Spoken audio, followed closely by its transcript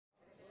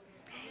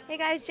Hey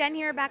guys, Jen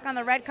here, back on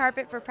the red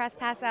carpet for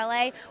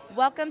PressPassLA.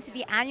 Welcome to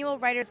the annual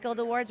Writers Guild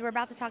Awards. We're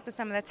about to talk to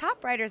some of the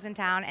top writers in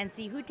town and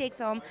see who takes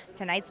home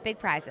tonight's big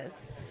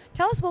prizes.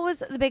 Tell us, what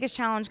was the biggest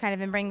challenge kind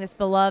of in bringing this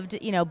beloved,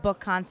 book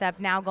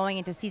concept now going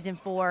into season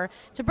 4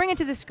 to bring it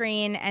to the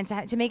screen and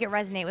to make it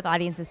resonate with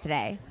audiences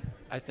today?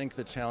 I think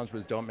the challenge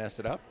was don't mess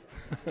it up.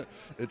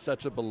 It's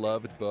such a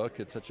beloved book.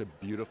 It's such a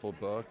beautiful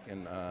book,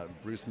 and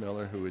Bruce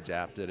Miller, who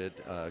adapted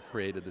it,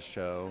 created the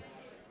show,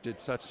 did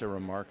such a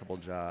remarkable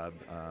job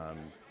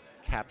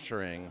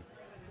capturing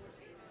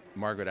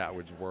Margaret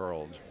Atwood's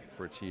world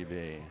for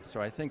TV. So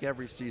I think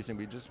every season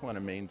we just want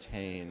to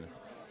maintain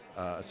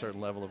a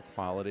certain level of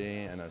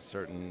quality and a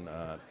certain,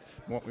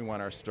 we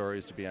want our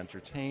stories to be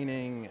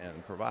entertaining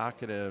and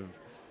provocative,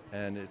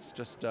 and it's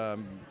just,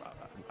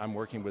 I'm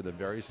working with a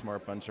very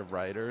smart bunch of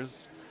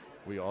writers.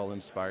 We all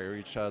inspire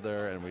each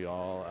other, and we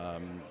all,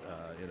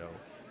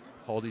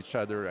 hold each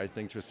other, I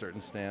think, to a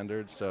certain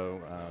standard. So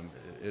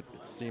it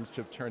seems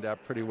to have turned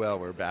out pretty well.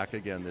 We're back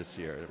again this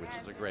year, which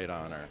is a great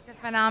honor. It's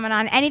a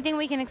phenomenon. Anything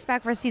we can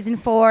expect for season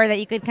 4 that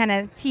you could kind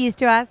of tease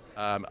to us?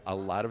 A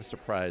lot of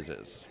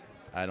surprises.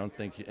 I don't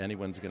think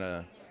anyone's going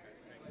to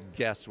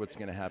guess what's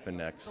going to happen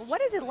next.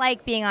 What is it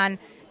like being on,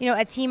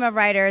 a team of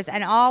writers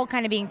and all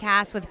kind of being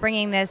tasked with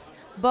bringing this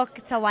book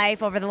to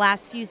life over the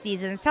last few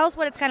seasons? Tell us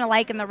what it's kind of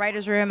like in the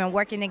writer's room and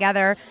working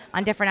together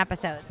on different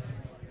episodes.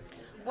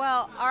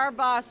 Well, our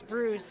boss,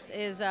 Bruce,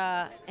 is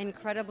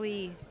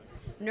incredibly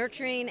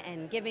nurturing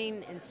and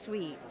giving and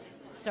sweet.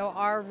 So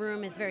our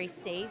room is very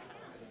safe,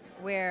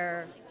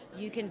 where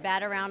you can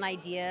bat around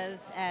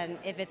ideas, and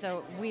if it's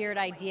a weird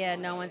idea,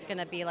 no one's going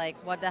to be like,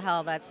 what the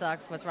hell, that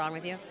sucks, what's wrong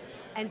with you?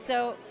 And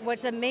so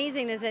what's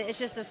amazing is that it's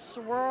just a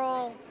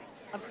swirl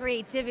of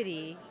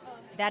creativity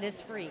that is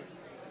free,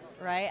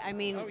 right? I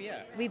mean,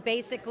 we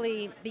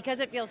basically, because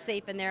it feels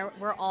safe in there,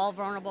 we're all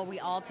vulnerable. We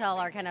all tell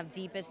our kind of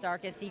deepest,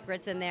 darkest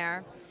secrets in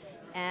there,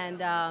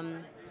 and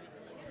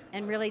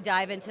really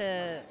dive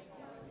into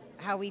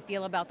how we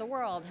feel about the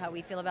world, how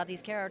we feel about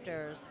these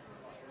characters,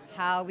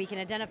 how we can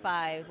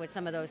identify with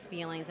some of those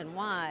feelings and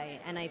why.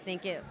 And I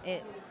think it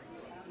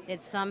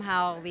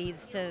somehow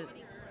leads to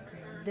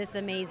this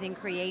amazing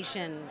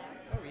creation.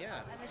 Oh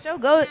yeah. And the show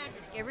goes.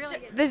 It really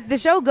the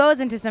show goes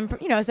into some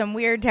some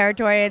weird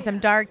territory and some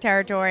dark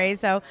territory.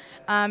 So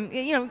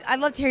I'd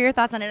love to hear your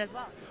thoughts on it as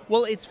well.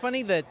 Well, it's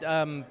funny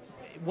that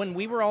when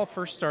we were all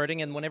first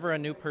starting, and whenever a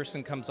new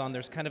person comes on,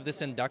 there's kind of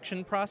this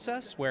induction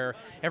process where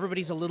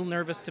everybody's a little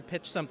nervous to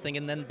pitch something,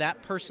 and then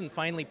that person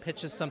finally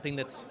pitches something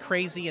that's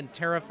crazy and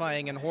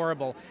terrifying and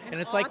horrible, and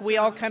it's awesome. Like we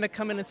all kind of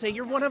come in and say,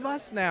 "You're one of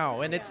us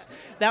now," and it's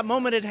that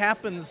moment it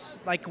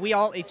happens. Like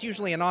it's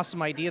usually an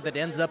awesome idea that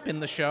ends up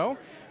in the show,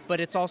 but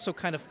it's also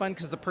kind of fun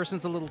because the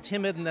person's a little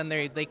timid, and then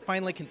they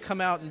finally can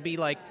come out and be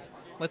like,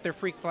 let their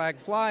freak flag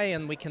fly,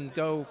 and we can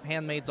go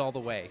Handmaids all the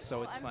way.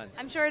 So it's fun.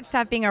 I'm sure it's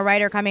tough being a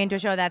writer coming into a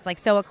show that's like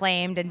so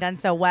acclaimed and done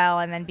so well,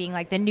 and then being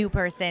like the new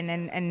person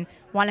and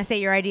want to say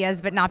your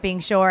ideas but not being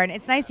sure. And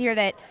it's nice to hear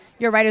that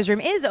your writer's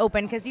room is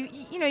open, because you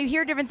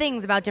hear different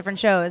things about different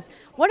shows.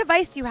 What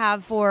advice do you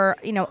have for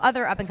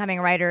other up and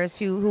coming writers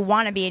who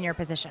want to be in your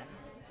position?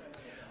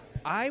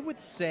 I would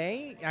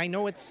say, I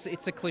know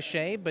it's a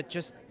cliche, but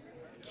just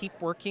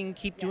keep working,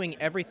 keep doing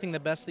everything the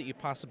best that you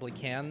possibly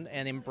can,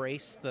 and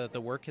embrace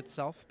the work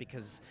itself,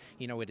 because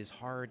it is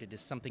hard. It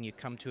is something you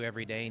come to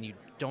every day, and you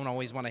don't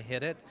always want to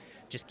hit it.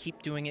 Just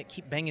keep doing it,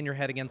 keep banging your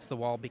head against the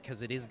wall,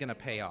 because it is going to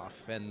pay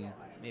off, and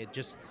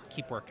just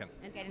keep working.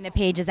 And getting the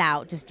pages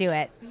out, just do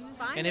it.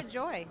 Find the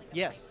joy.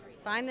 Yes.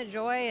 Find the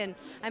joy, and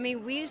I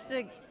mean, we used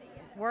to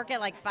work at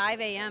like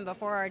 5 a.m.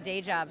 before our day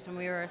jobs when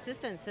we were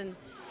assistants, and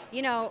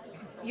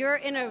you're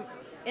in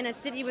a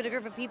city with a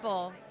group of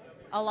people,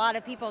 a lot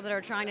of people that are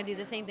trying to do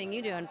the same thing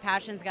you do, and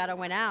passion's got to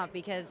win out,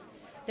 because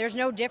there's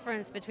no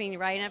difference between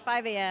writing at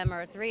 5 a.m.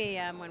 or 3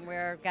 a.m. when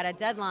we've got a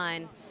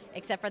deadline,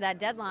 except for that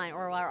deadline,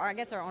 or I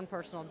guess our own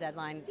personal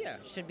deadline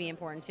should be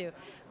important too.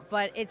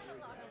 But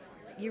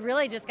you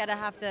really just got to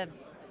have to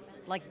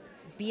like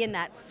be in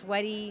that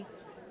sweaty,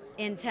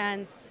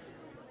 intense,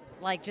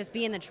 like just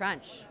be in the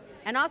trench.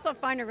 And also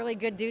find a really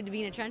good dude to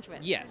be in a trench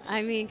with. Yes.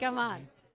 I mean, come on.